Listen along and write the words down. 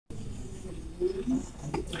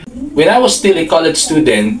When I was still a college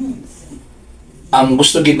student, ang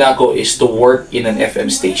gusto gid nako is to work in an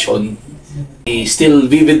FM station. I still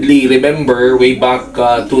vividly remember way back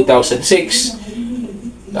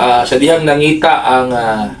 2006, sa dihang nangita ang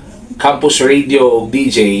campus radio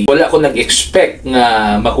DJ. Wala ko nag-expect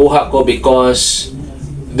nga makuha ko because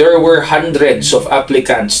there were hundreds of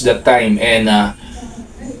applicants that time, and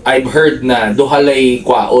I've heard na duhalay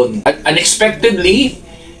kwaon. Unexpectedly,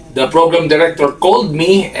 the program director called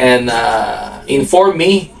me and informed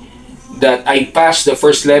me that I passed the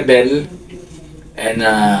first level, and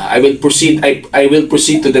I will proceed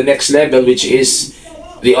to the next level, which is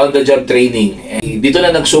the on-the-job training. And dito na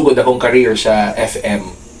nagsugod akong career sa FM.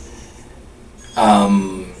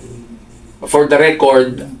 For the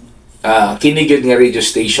record, kinigid nga radio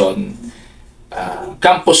station,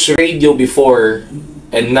 campus radio before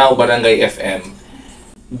and now Barangay FM,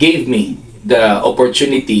 gave me the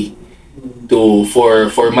opportunity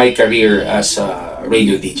for my career as a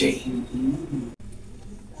radio DJ.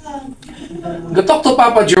 Talk to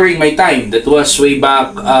Papa during my time, that was way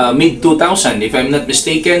back mid-2000, if I'm not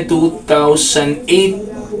mistaken,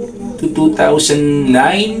 2008 to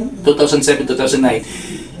 2009, 2007, 2009.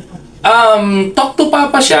 Talk to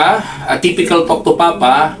Papa siya, a typical Talk to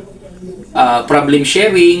Papa, problem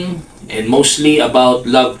sharing, and mostly about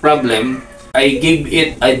love problem. I give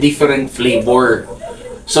it a different flavor.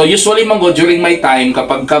 So usually manggo during my time,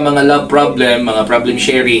 kapag ka mga love problem, mga problem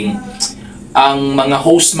sharing, ang mga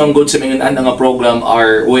host manggod sa mga nga program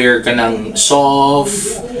are where kanang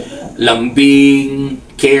soft, lambing,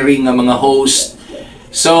 caring nga mga host.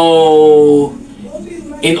 So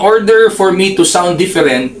in order for me to sound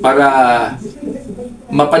different, para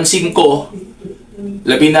mapansin ko,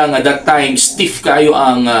 labi na nga that time stiff kayo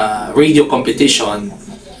ang radio competition,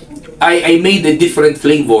 I made a different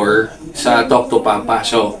flavor sa Talk to Papa.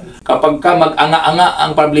 So kapag ka mag-anga-anga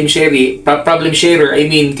ang problem sharer, I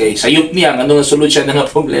mean kay sayop niya ano nga solusyon ng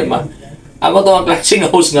problema, ako to ang klaseng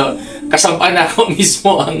host nga kasama na ako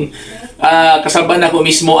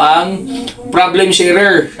mismo ang problem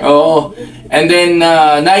sharer. Oo. And then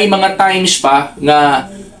naay mga times pa nga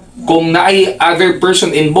kung naay other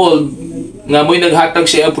person involved nga mo'y naghatag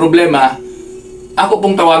siya ang problema, ako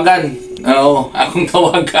pong tawagan. Oo, akong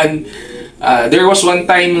tawagan. There was one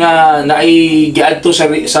time nga naay giadto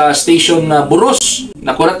sa station na Buros.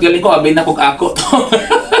 Nakurat galing ko, abay na kog ako to.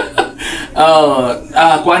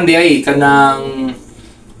 Kuan di ay kanang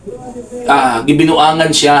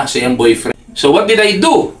gibinuangan siya sa iyang boyfriend. So what did I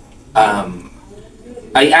do?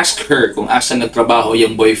 I asked her kung asa nagtrabaho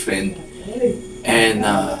yung boyfriend, and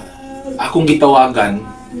akong gitawagan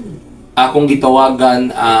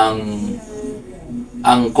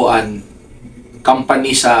ang kuan company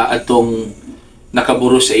sa atong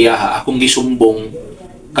nakaburo sa iyaha. Akong gisumbong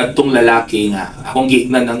kadtong lalaki nga akong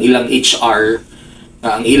giignan ang ilang HR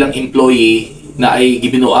nga ang ilang employee na ay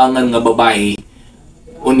gibinuangan nga babae,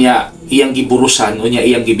 unya iyang giburusan, unya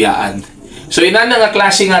iyang gibiyaan. So inana nga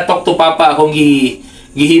klase nga Talk to Papa akong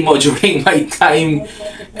gihimo during my time.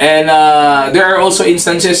 And there are also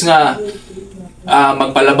instances nga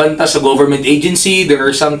magpalabanta sa government agency. There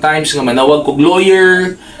are sometimes nga manawag kog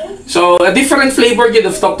lawyer. So a different flavor gid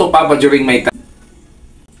of Talk to Papa during my time.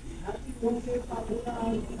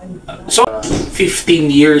 So 15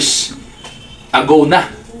 years ago na,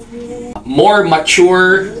 more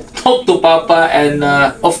mature Talk to Papa, and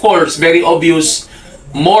of course very obvious,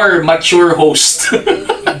 more mature host.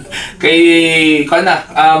 Kay kana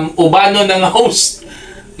ubano ng host,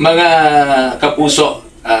 mga kapuso,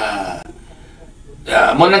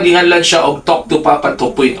 mo nang ginganlan siya og Talk to Papa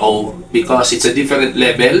 2.0 because it's a different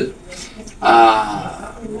level.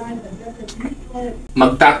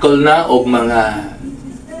 Magtackle na og mga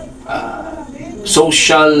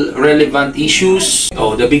social relevant issues.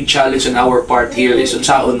 So the big challenge on our part here is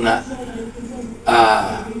unsaon nga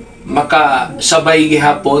makasabay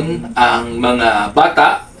gihapon ang mga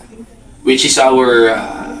bata, which is our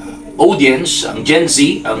audience, ang Gen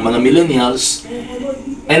Z, ang mga millennials,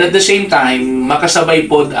 and at the same time makasabay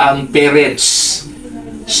pod ang parents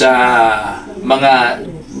sa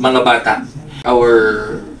mga bata.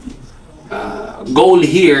 Our goal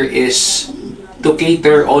here is to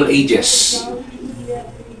cater all ages,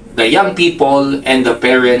 the young people and the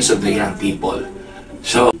parents of the young people.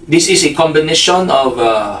 So this is a combination of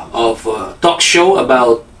talk show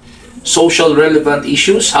about social relevant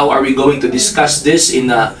issues. How are we going to discuss this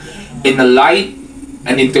in a light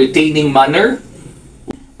and entertaining manner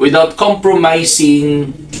without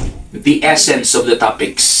compromising the essence of the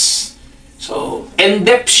topics? So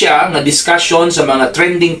in-depth siya nga discussion sa mga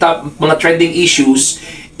trending issues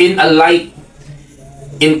in a light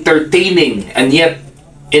entertaining and yet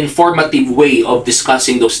informative way of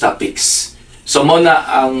discussing those topics. So muna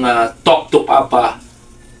ang Talk to Papa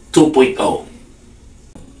 2.0.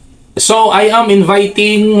 So I am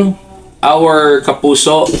inviting our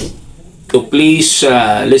kapuso to please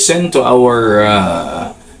listen to our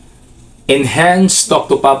enhanced Talk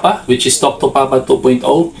to Papa, which is Talk to Papa 2.0,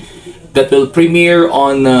 that will premiere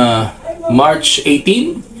on March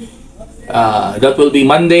 18. That will be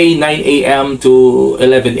Monday, 9 a.m. to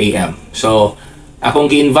 11 a.m. So, akong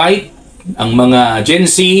gi-invite ang mga Gen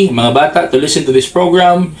Z, mga bata, to listen to this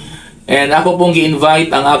program. And ako pong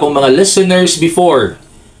gi-invite ang akong mga listeners before.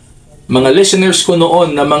 Mga listeners ko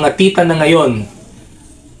noon na mga tita na ngayon.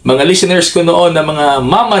 Mga listeners ko noon na mga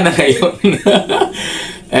mama na ngayon.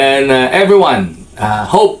 And everyone,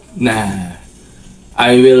 hope na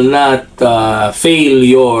I will not fail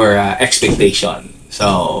your expectation.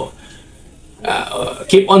 So,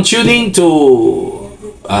 keep on tuning to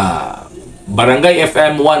Barangay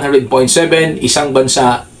FM 100.7, isang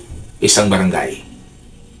bansa, isang barangay.